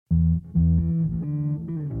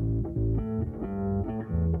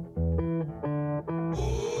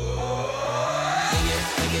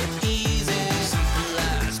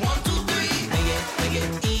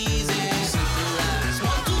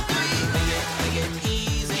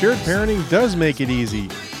shared parenting does make it easy.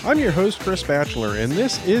 I'm your host, Chris Batchelor, and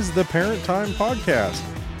this is the Parent Time Podcast.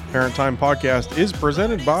 Parent Time Podcast is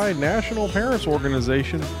presented by National Parents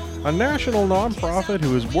Organization, a national nonprofit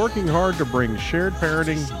who is working hard to bring shared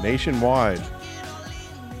parenting nationwide.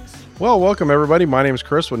 Well, welcome everybody. My name is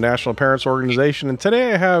Chris with National Parents Organization, and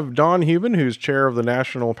today I have Don Hubin, who's chair of the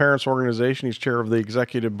National Parents Organization. He's chair of the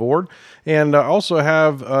executive board, and I also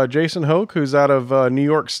have Jason Houck, who's out of New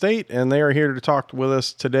York State, and they are here to talk with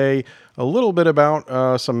us today a little bit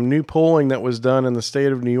about some new polling that was done in the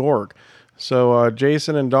state of New York. So,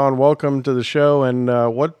 Jason and Don, welcome to the show. And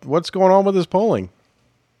what's going on with this polling?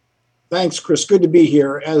 Thanks, Chris. Good to be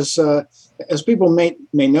here. As people may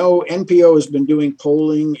know, NPO has been doing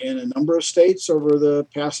polling in a number of states over the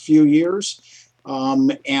past few years.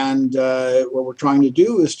 And what we're trying to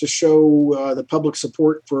do is to show the public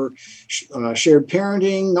support for shared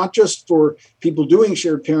parenting, not just for people doing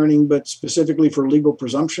shared parenting, but specifically for legal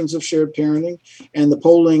presumptions of shared parenting. And the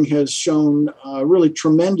polling has shown really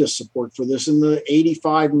tremendous support for this in the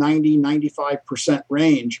 85, 90, 95%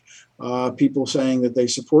 range. People saying that they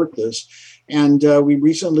support this. And we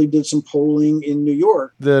recently did some polling in New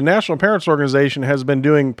York. The National Parents Organization has been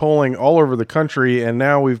doing polling all over the country, and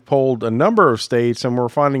now we've polled a number of states, and we're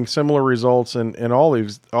finding similar results in all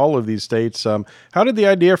of these states. How did the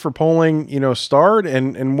idea for polling, start,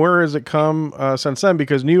 and where has it come since then?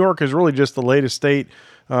 Because New York is really just the latest state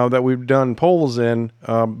that we've done polls in.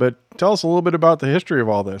 But tell us a little bit about the history of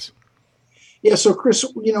all this. Yeah, so Chris,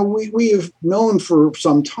 we have known for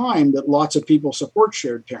some time that lots of people support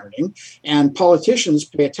shared parenting, and politicians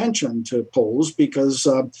pay attention to polls because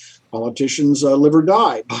politicians live or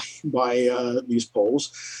die by these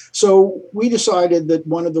polls. So we decided that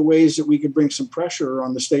one of the ways that we could bring some pressure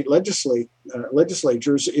on the state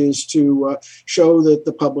legislatures is to show that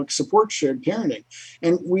the public supports shared parenting.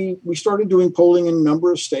 And we started doing polling in a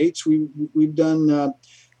number of states. We've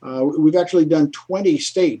actually done 20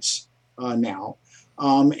 states now.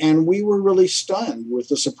 And we were really stunned with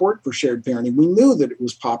the support for shared parenting. We knew that it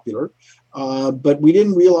was popular, but we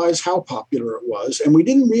didn't realize how popular it was. And we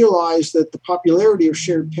didn't realize that the popularity of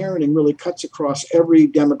shared parenting really cuts across every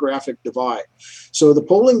demographic divide. So the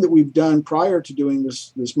polling that we've done prior to doing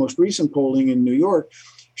this most recent polling in New York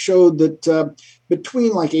showed that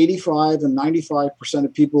between like 85 and 95%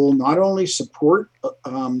 of people not only support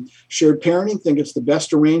shared parenting, think it's the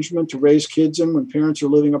best arrangement to raise kids in when parents are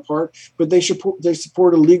living apart, but they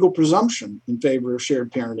support a legal presumption in favor of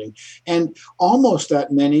shared parenting. And almost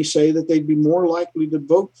that many say that they'd be more likely to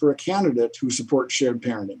vote for a candidate who supports shared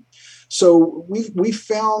parenting. So we've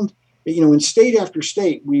found, in state after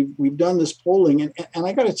state, we've done this polling, and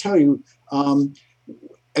I got to tell you,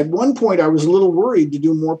 at one point, I was a little worried to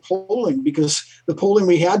do more polling because the polling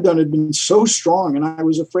we had done had been so strong, and I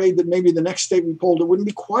was afraid that maybe the next state we polled, it wouldn't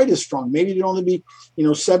be quite as strong. Maybe it'd only be,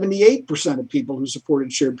 78% of people who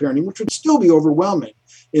supported shared parenting, which would still be overwhelming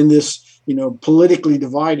in this, politically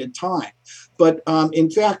divided time. But in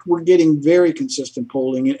fact, we're getting very consistent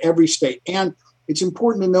polling in every state. And it's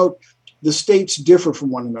important to note the states differ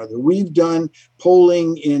from one another. We've done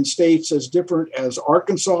polling in states as different as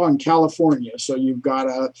Arkansas and California. So you've got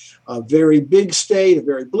a very big state, a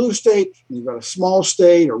very blue state, and you've got a small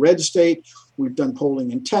state, a red state. We've done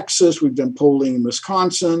polling in Texas. We've done polling in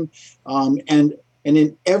Wisconsin. And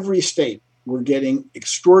in every state, we're getting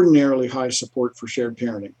extraordinarily high support for shared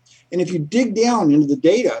parenting. And if you dig down into the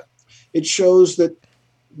data, it shows that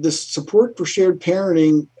the support for shared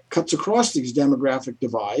parenting cuts across these demographic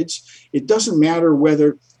divides. It doesn't matter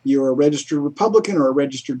whether you're a registered Republican or a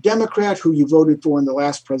registered Democrat, who you voted for in the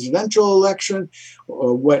last presidential election,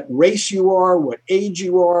 or what race you are, what age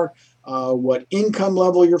you are, what income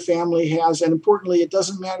level your family has. And importantly, it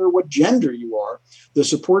doesn't matter what gender you are. The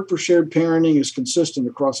support for shared parenting is consistent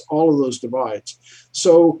across all of those divides.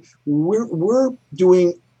 So we're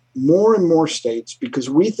doing more and more states because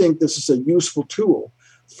we think this is a useful tool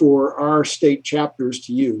for our state chapters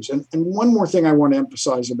to use. And one more thing I want to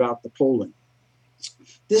emphasize about the polling.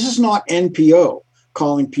 This is not NPO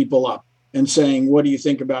calling people up and saying, what do you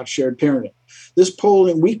think about shared parenting? This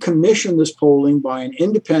polling, we commission this polling by an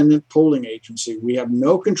independent polling agency. We have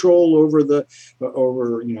no control over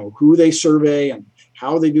who they survey and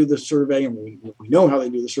how they do the survey, and we know how they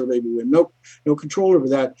do the survey, but we have no control over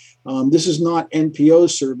that. This is not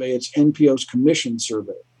NPO's survey, it's NPO's commission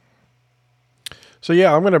survey. So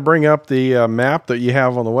yeah, I'm going to bring up the map that you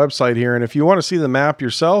have on the website here. And if you want to see the map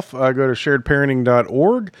yourself, go to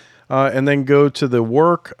sharedparenting.org and then go to the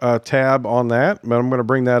work tab on that. But I'm going to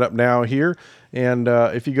bring that up now here. And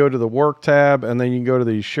if you go to the work tab and then you go to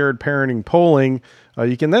the shared parenting polling,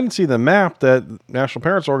 you can then see the map that National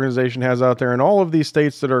Parents Organization has out there. And all of these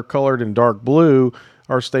states that are colored in dark blue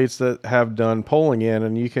are states that have done polling in.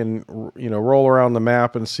 And you can, roll around the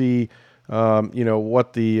map and see,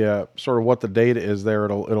 what the sort of what the data is there.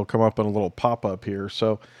 It'll come up in a little pop-up here.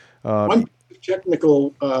 So one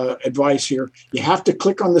technical advice here, you have to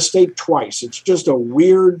click on the state twice. It's just a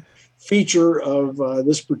weird feature of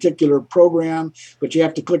this particular program, but you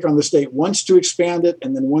have to click on the state once to expand it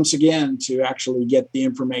and then once again to actually get the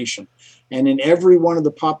information. And in every one of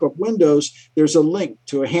the pop-up windows, there's a link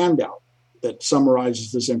to a handout that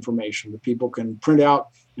summarizes this information that people can print out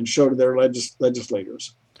and show to their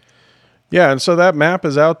legislators. Yeah, and so that map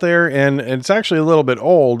is out there, and it's actually a little bit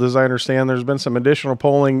old, as I understand. There's been some additional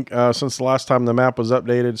polling since the last time the map was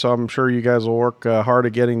updated, so I'm sure you guys will work hard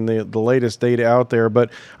at getting the latest data out there.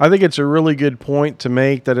 But I think it's a really good point to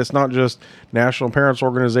make that it's not just National Parents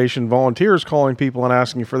Organization volunteers calling people and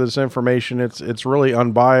asking for this information. It's really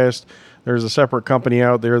unbiased. There's a separate company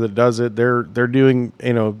out there that does it. They're doing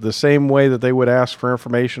the same way that they would ask for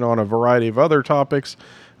information on a variety of other topics.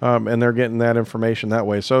 And they're getting that information that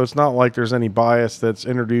way. So it's not like there's any bias that's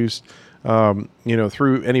introduced,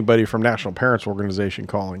 through anybody from National Parents Organization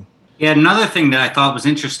calling. Yeah, another thing that I thought was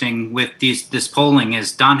interesting with this polling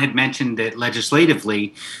is Don had mentioned that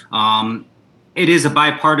legislatively, it is a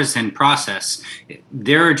bipartisan process.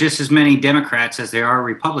 There are just as many Democrats as there are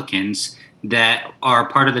Republicans that are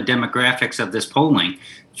part of the demographics of this polling.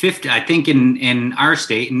 I think in our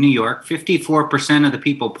state, in New York, 54% of the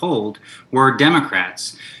people polled were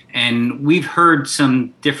Democrats. And we've heard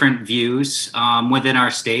some different views within our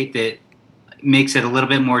state that makes it a little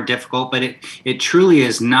bit more difficult, but it truly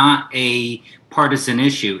is not a partisan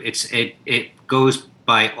issue. It goes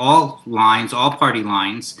by all lines, all party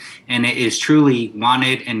lines, and it is truly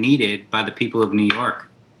wanted and needed by the people of New York.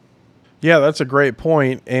 Yeah, that's a great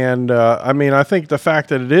point. And I think the fact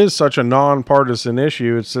that it is such a nonpartisan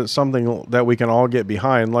issue, it's something that we can all get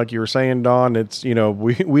behind. Like you were saying, Don, it's,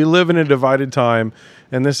 we live in a divided time,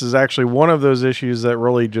 and this is actually one of those issues that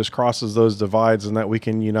really just crosses those divides and that we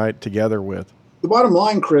can unite together with. The bottom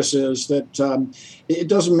line, Chris, is that it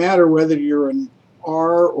doesn't matter whether you're an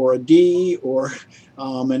R or a D or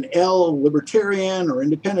an L, libertarian or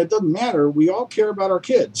independent. It doesn't matter. We all care about our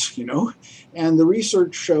kids, and the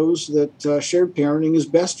research shows that shared parenting is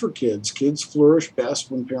best for kids. Kids flourish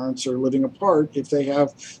best when parents are living apart if they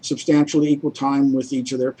have substantially equal time with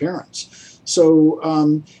each of their parents.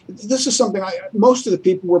 So this is something most of the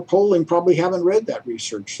people we're polling probably haven't read that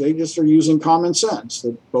research. They just are using common sense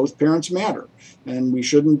that both parents matter. And we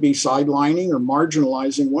shouldn't be sidelining or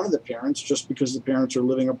marginalizing one of the parents just because the parents are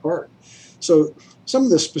living apart. So some of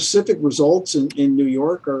the specific results in New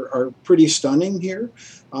York are pretty stunning here.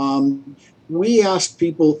 We asked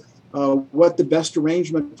people what the best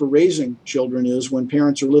arrangement for raising children is when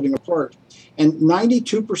parents are living apart. And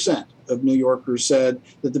 92% of New Yorkers said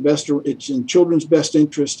that it's in children's best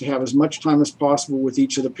interest to have as much time as possible with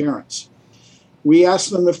each of the parents. We asked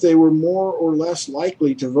them if they were more or less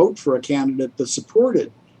likely to vote for a candidate that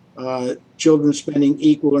supported children spending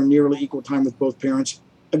equal or nearly equal time with both parents.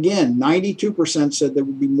 Again, 92% said they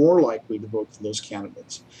would be more likely to vote for those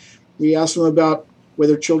candidates. We asked them about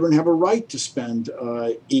whether children have a right to spend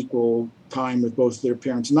equal time with both their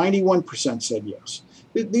parents. 91% said yes.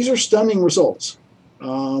 These are stunning results.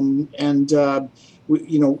 The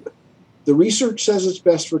research says it's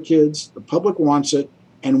best for kids. The public wants it.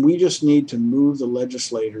 And we just need to move the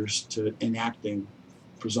legislators to enacting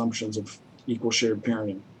presumptions of equal shared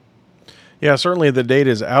parenting. Yeah, certainly the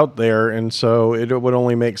data is out there, and so it would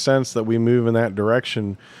only make sense that we move in that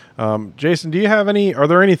direction. Jason, are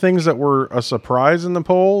there any things that were a surprise in the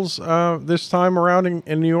polls this time around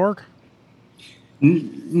in New York?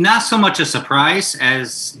 Not so much a surprise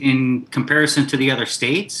as in comparison to the other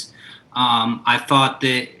states. I thought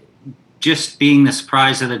that just being the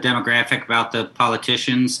surprise of the demographic about the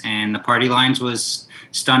politicians and the party lines was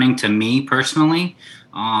stunning to me personally.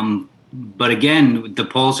 But again, the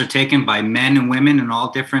polls are taken by men and women in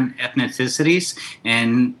all different ethnicities,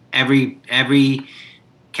 and every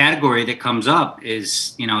category that comes up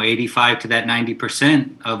is 85 to that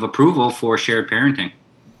 90% of approval for shared parenting.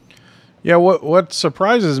 Yeah, what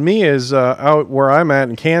surprises me is out where I'm at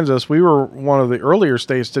in Kansas, we were one of the earlier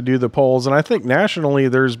states to do the polls, and I think nationally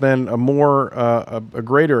there's been a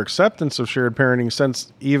greater acceptance of shared parenting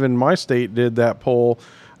since even my state did that poll.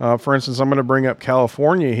 For instance, I'm going to bring up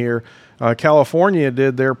California here. California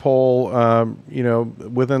did their poll,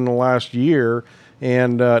 within the last year,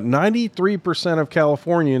 and 93% of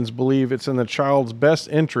Californians believe it's in the child's best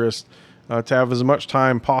interest to have as much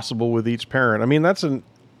time possible with each parent. I mean, that's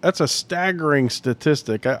a staggering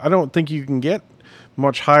statistic. I don't think you can get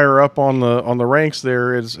much higher up on the ranks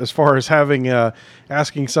there as far as having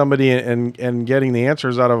asking somebody and getting the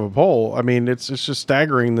answers out of a poll. I mean, it's just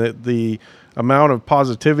staggering that the amount of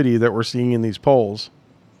positivity that we're seeing in these polls.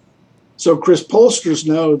 So, Chris, pollsters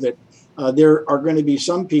know that there are going to be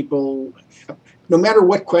some people, no matter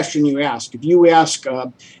what question you ask. If you ask,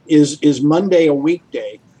 is Monday a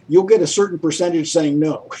weekday, you'll get a certain percentage saying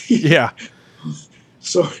no. Yeah.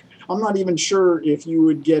 So I'm not even sure if you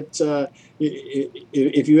would get,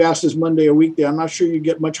 if you asked, is Monday a weekday, I'm not sure you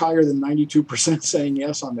get much higher than 92% saying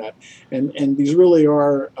yes on that. And these really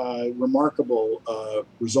are remarkable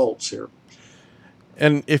results here.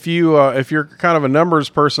 And if you're kind of a numbers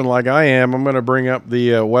person like I am, I'm going to bring up the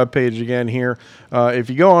webpage again here. If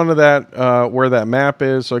you go onto that, where that map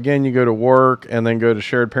is, so again, you go to work and then go to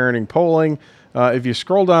shared parenting polling. If you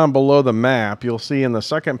scroll down below the map, you'll see in the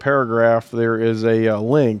second paragraph there is a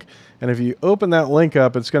link. And if you open that link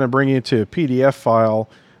up, it's going to bring you to a PDF file.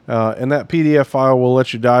 And that PDF file will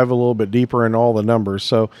let you dive a little bit deeper in all the numbers.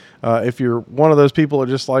 So if you're one of those people that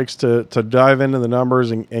just likes to dive into the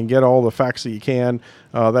numbers and get all the facts that you can,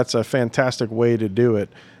 that's a fantastic way to do it.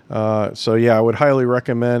 So yeah, I would highly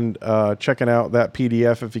recommend checking out that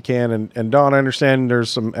PDF if you can. And Don, I understand there's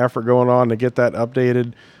some effort going on to get that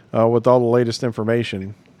updated with all the latest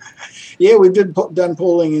information. Yeah, we've done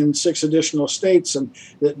polling in 6 additional states, and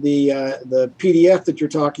the PDF that you're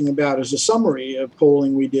talking about is a summary of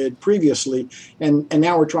polling we did previously, and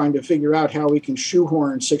now we're trying to figure out how we can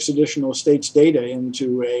shoehorn 6 additional states' data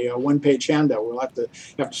into a one-page handout. We'll have to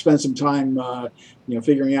spend some time,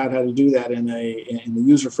 figuring out how to do that in a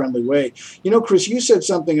user-friendly way. Chris, you said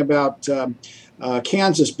something about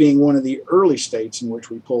Kansas being one of the early states in which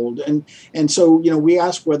we polled. And so, we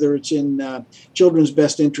asked whether it's in children's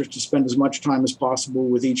best interest to spend as much time as possible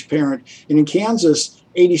with each parent. And in Kansas,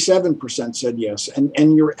 87% said yes.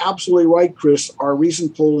 And you're absolutely right, Chris. Our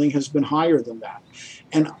recent polling has been higher than that.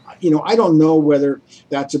 And, I don't know whether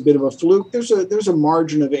that's a bit of a fluke. There's a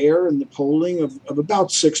margin of error in the polling of about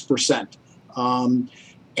 6%.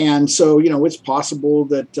 And so, it's possible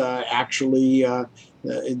that actually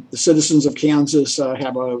the citizens of Kansas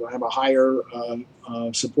have a higher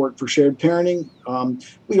support for shared parenting.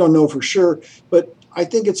 We don't know for sure, but I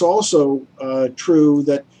think it's also true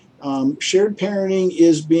that shared parenting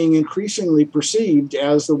is being increasingly perceived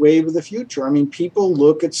as the wave of the future. I mean, people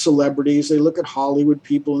look at celebrities, they look at Hollywood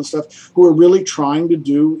people and stuff who are really trying to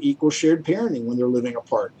do equal shared parenting when they're living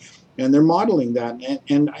apart, and they're modeling that.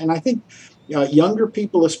 And I think younger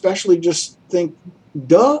people especially just think,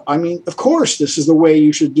 duh, I mean, of course, this is the way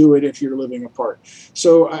you should do it if you're living apart.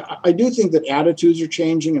 So I do think that attitudes are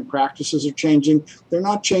changing and practices are changing. They're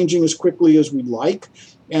not changing as quickly as we'd like.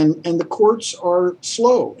 And the courts are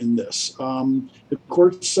slow in this. The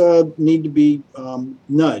courts need to be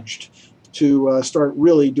nudged to start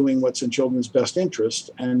really doing what's in children's best interest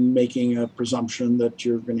and making a presumption that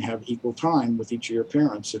you're going to have equal time with each of your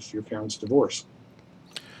parents if your parents divorce.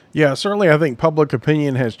 Yeah, certainly I think public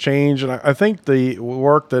opinion has changed, and I think the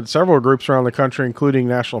work that several groups around the country, including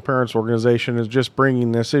National Parents Organization, is just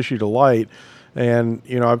bringing this issue to light. And,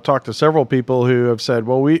 I've talked to several people who have said,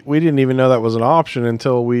 well, we didn't even know that was an option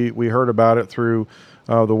until we heard about it through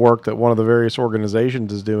the work that one of the various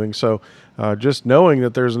organizations is doing. So just knowing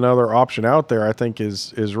that there's another option out there, I think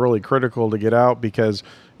is really critical to get out, because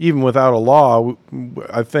even without a law,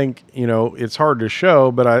 I think, it's hard to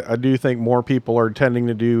show, but I do think more people are tending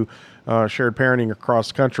to do shared parenting across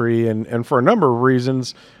the country, and for a number of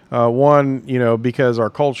reasons. One, because our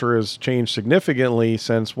culture has changed significantly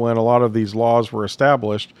since when a lot of these laws were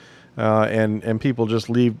established, and people just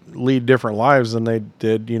lead different lives than they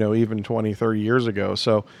did, even 20, 30 years ago.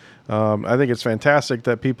 So I think it's fantastic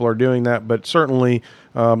that people are doing that, but certainly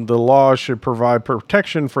the law should provide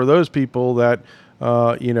protection for those people that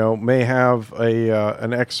may have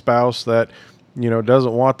an ex-spouse that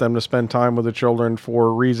doesn't want them to spend time with the children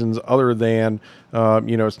for reasons other than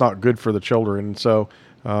it's not good for the children. So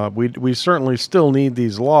we certainly still need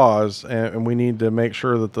these laws, and we need to make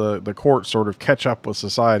sure that the courts sort of catch up with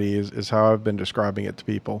society is how I've been describing it to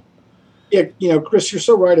people. Yeah, Chris, you're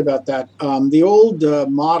so right about that. The old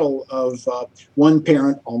model of one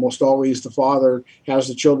parent, almost always the father, has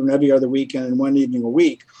the children every other weekend and one evening a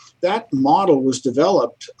week, that model was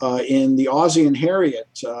developed in the Ozzie and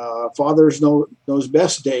Harriet Fathers Knows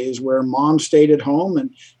Best days, where mom stayed at home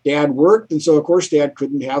and dad worked. And so, of course, dad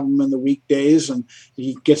couldn't have them in the weekdays, and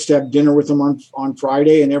he gets to have dinner with them on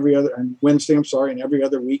Friday and and Wednesday, and every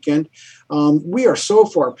other weekend. We are so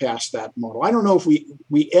far past that model. I don't know if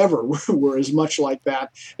we ever were as much like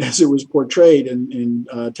that as it was portrayed in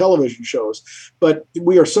television shows, but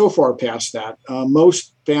we are so far past that.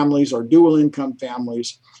 Most families are dual income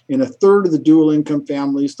families. In a third of the dual income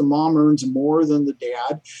families, the mom earns more than the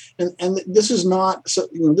dad, and this is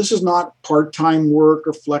not part-time work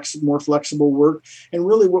or more flexible work. And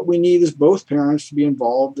really, what we need is both parents to be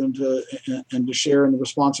involved and to share in the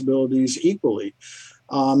responsibilities equally.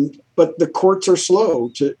 But the courts are slow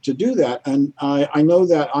to do that, and I know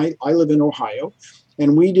that I live in Ohio.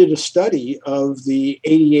 And we did a study of the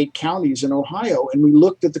 88 counties in Ohio, and we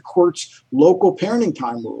looked at the court's local parenting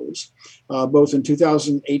time rules, both in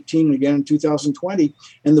 2018 and again in 2020.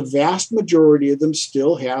 And the vast majority of them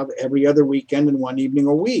still have every other weekend and one evening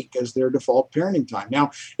a week as their default parenting time. Now,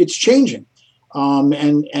 it's changing.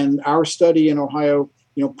 And our study in Ohio,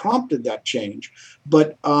 prompted that change.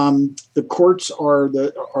 But the courts are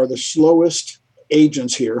the slowest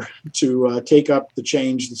agents here to take up the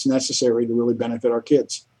change that's necessary to really benefit our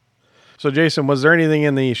kids. So, Jason, was there anything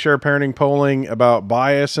in the shared parenting polling about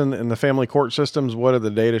bias in the family court systems? What did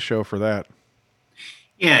the data show for that?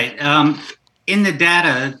 Yeah, in the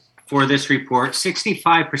data for this report,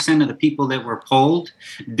 65% of the people that were polled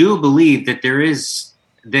do believe that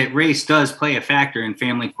that race does play a factor in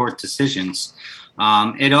family court decisions.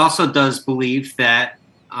 It also does believe that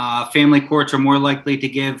family courts are more likely to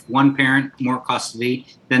give one parent more custody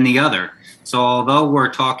than the other. So although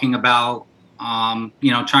we're talking about,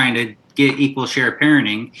 trying to get equal share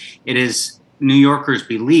parenting, it is New Yorkers'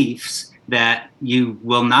 beliefs that you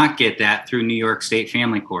will not get that through New York State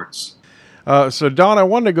family courts. So Don, I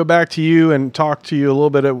wanted to go back to you and talk to you a little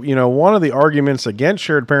bit of, one of the arguments against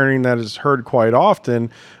shared parenting that is heard quite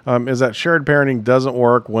often is that shared parenting doesn't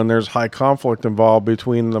work when there's high conflict involved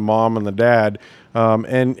between the mom and the dad.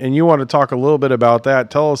 And you want to talk a little bit about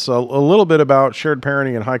that. Tell us a little bit about shared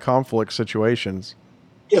parenting in high conflict situations.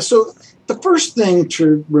 Yeah, so the first thing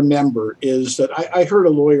to remember is that I heard a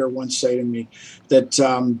lawyer once say to me that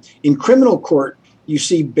in criminal court, you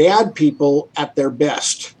see bad people at their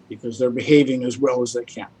best because they're behaving as well as they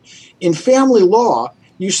can. In family law,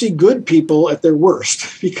 you see good people at their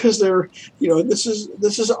worst because they're, this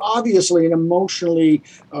is obviously an emotionally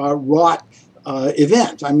wrought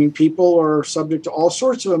event. I mean, people are subject to all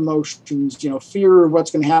sorts of emotions, fear of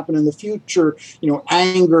what's going to happen in the future,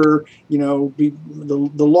 anger, the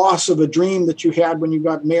loss of a dream that you had when you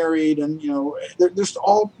got married. And, there's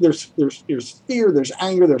fear, there's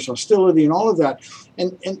anger, there's hostility and all of that.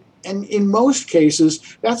 And in most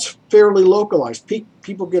cases, that's fairly localized.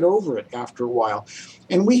 People get over it after a while.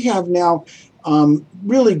 And we have now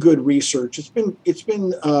really good research. It's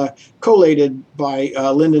been collated by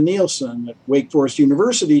Linda Nielsen at Wake Forest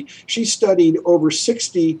University. She studied over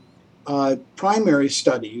 60 primary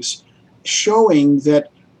studies showing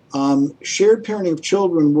that shared parenting of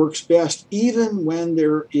children works best even when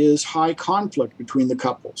there is high conflict between the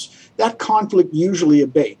couples. That conflict usually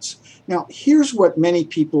abates. Now, here's what many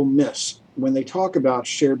people miss when they talk about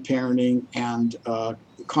shared parenting and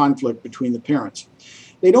conflict between the parents.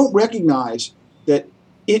 They don't recognize that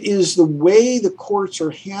it is the way the courts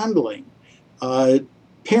are handling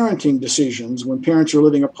parenting decisions when parents are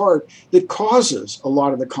living apart that causes a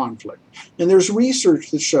lot of the conflict. And there's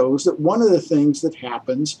research that shows that one of the things that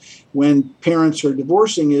happens when parents are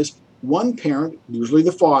divorcing is one parent, usually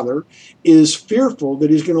the father, is fearful that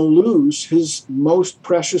he's going to lose his most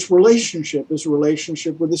precious relationship, his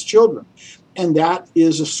relationship with his children. And that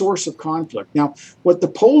is a source of conflict. Now, what the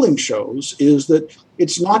polling shows is that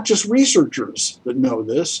it's not just researchers that know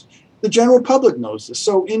this. The general public knows this.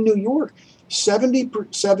 So in New York,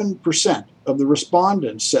 77% of the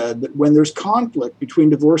respondents said that when there's conflict between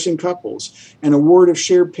divorcing couples, an award of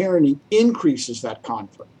shared parenting increases that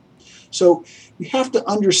conflict. So we have to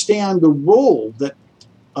understand the role that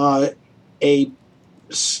a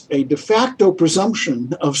de facto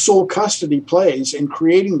presumption of sole custody plays in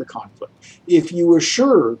creating the conflict. If you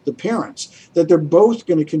assure the parents that they're both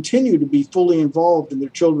going to continue to be fully involved in their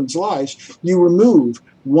children's lives, you remove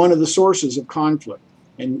one of the sources of conflict.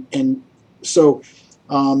 And so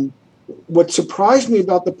what surprised me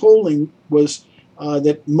about the polling was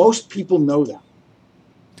that most people know that.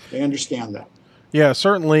 They understand that. Yeah,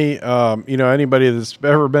 certainly, anybody that's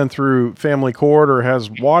ever been through family court or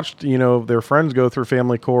has watched, their friends go through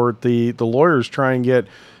family court, the lawyers try and get,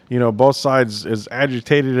 both sides as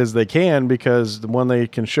agitated as they can, because when they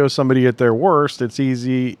can show somebody at their worst, it's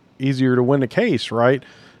easier to win a case, right?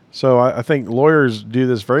 So I think lawyers do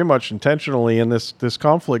this very much intentionally, and this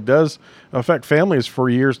conflict does affect families for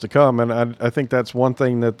years to come. And I think that's one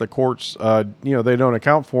thing that the courts, they don't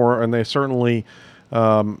account for, and they certainly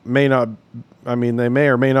may not. I mean, they may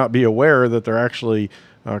or may not be aware that they're actually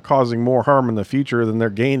causing more harm in the future than they're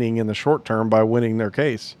gaining in the short term by winning their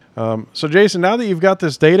case. So Jason, now that you've got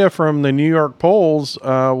this data from the New York polls,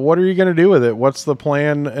 what are you going to do with it? What's the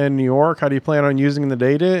plan in New York? How do you plan on using the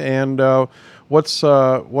data? And what's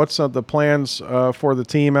the plans for the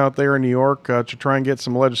team out there in New York to try and get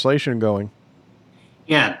some legislation going?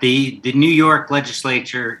 Yeah, the New York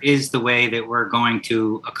legislature is the way that we're going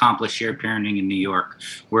to accomplish shared parenting in New York.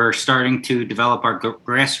 We're starting to develop our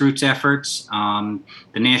grassroots efforts.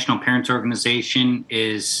 The National Parents Organization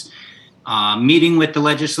is meeting with the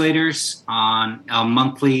legislators on a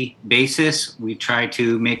monthly basis. We try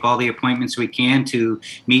to make all the appointments we can to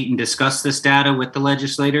meet and discuss this data with the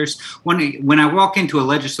legislators. When I walk into a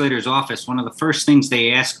legislator's office, one of the first things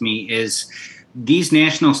they ask me is, these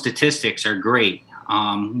national statistics are great.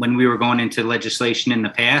 When we were going into legislation in the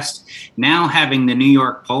past, now having the New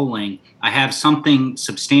York polling, I have something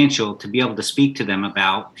substantial to be able to speak to them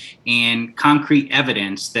about, and concrete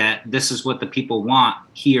evidence that this is what the people want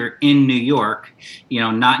here in New York,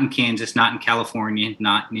 not in Kansas, not in California,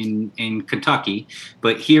 not in Kentucky,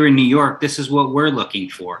 but here in New York, this is what we're looking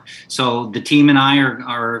for. So the team and I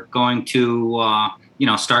are going to,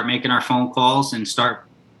 start making our phone calls and start.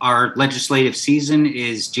 Our legislative season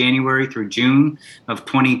is January through June of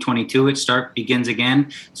 2022. It begins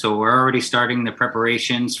again. So we're already starting the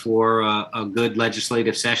preparations for a good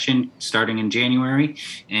legislative session starting in January,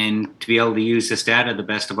 and to be able to use this data to the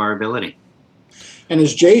best of our ability. And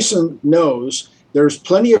as Jason knows, there's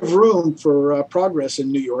plenty of room for progress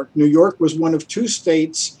in New York. New York was one of 2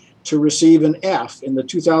 states to receive an F in the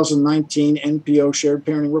 2019 NPO Shared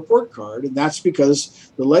Parenting Report Card, and that's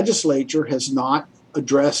because the legislature has not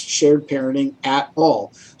addressed shared parenting at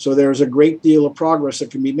all. So there's a great deal of progress that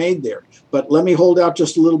can be made there. But let me hold out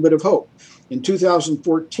just a little bit of hope. In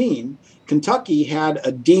 2014, Kentucky had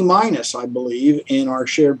a D-, I believe, in our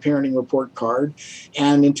shared parenting report card.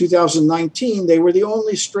 And in 2019, they were the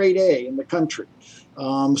only straight A in the country.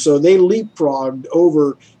 So they leapfrogged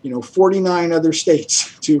over, 49 other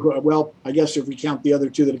states to, I guess if we count the other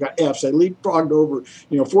 2 that got Fs, they leapfrogged over,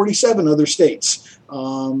 47 other states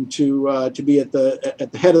to be at the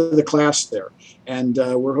head of the class there. And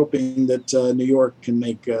we're hoping that New York can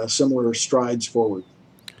make similar strides forward.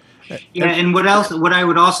 Yeah, and what I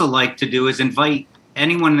would also like to do is invite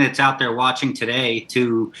anyone that's out there watching today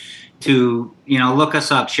to look us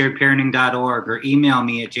up, sharedparenting.org, or email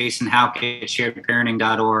me at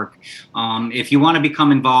jasonhouck@sharedparenting.org. If you want to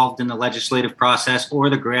become involved in the legislative process or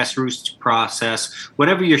the grassroots process,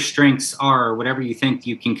 whatever your strengths are, whatever you think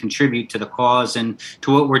you can contribute to the cause and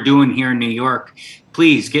to what we're doing here in New York,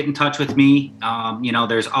 please get in touch with me.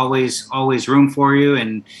 There's always room for you,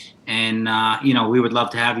 and we would love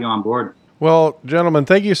to have you on board. Well, gentlemen,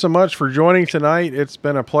 thank you so much for joining tonight. It's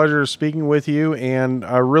been a pleasure speaking with you, and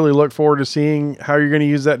I really look forward to seeing how you're going to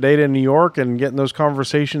use that data in New York and getting those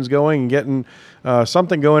conversations going and getting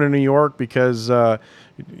something going in New York, because,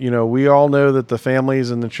 we all know that the families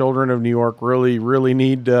and the children of New York really, really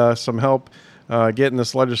need some help getting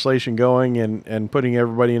this legislation going and putting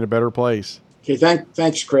everybody in a better place. Okay,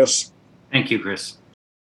 thanks, Chris. Thank you, Chris.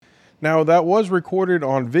 Now, that was recorded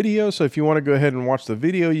on video, so if you want to go ahead and watch the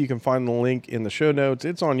video, you can find the link in the show notes.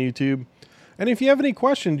 It's on YouTube. And if you have any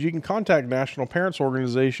questions, you can contact National Parents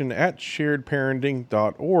Organization at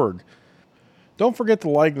sharedparenting.org. Don't forget to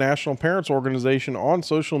like National Parents Organization on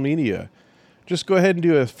social media. Just go ahead and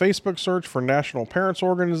do a Facebook search for National Parents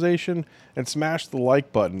Organization and smash the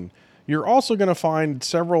like button. You're also going to find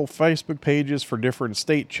several Facebook pages for different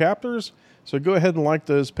state chapters, so go ahead and like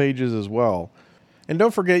those pages as well. And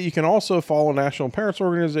don't forget, you can also follow National Parents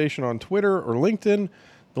Organization on Twitter or LinkedIn.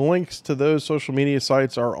 The links to those social media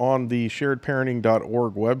sites are on the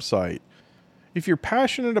sharedparenting.org website. If you're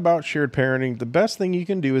passionate about shared parenting, the best thing you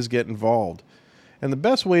can do is get involved. And the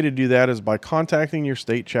best way to do that is by contacting your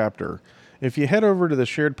state chapter. If you head over to the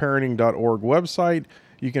sharedparenting.org website,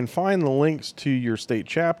 you can find the links to your state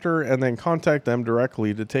chapter and then contact them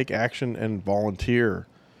directly to take action and volunteer.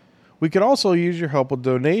 We could also use your help with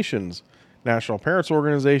donations. National Parents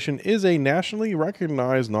Organization is a nationally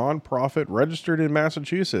recognized nonprofit registered in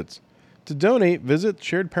Massachusetts. To donate, visit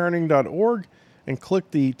sharedparenting.org and click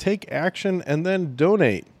the Take Action and then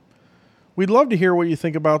Donate. We'd love to hear what you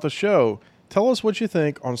think about the show. Tell us what you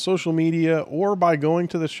think on social media or by going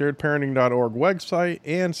to the sharedparenting.org website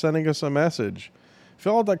and sending us a message.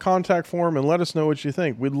 Fill out that contact form and let us know what you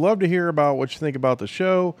think. We'd love to hear about what you think about the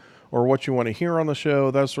show or what you want to hear on the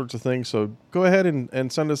show, that sorts of things. So go ahead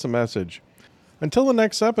and send us a message. Until the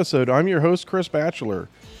next episode, I'm your host, Chris Batchelor.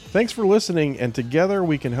 Thanks for listening, and together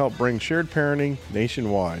we can help bring shared parenting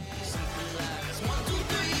nationwide.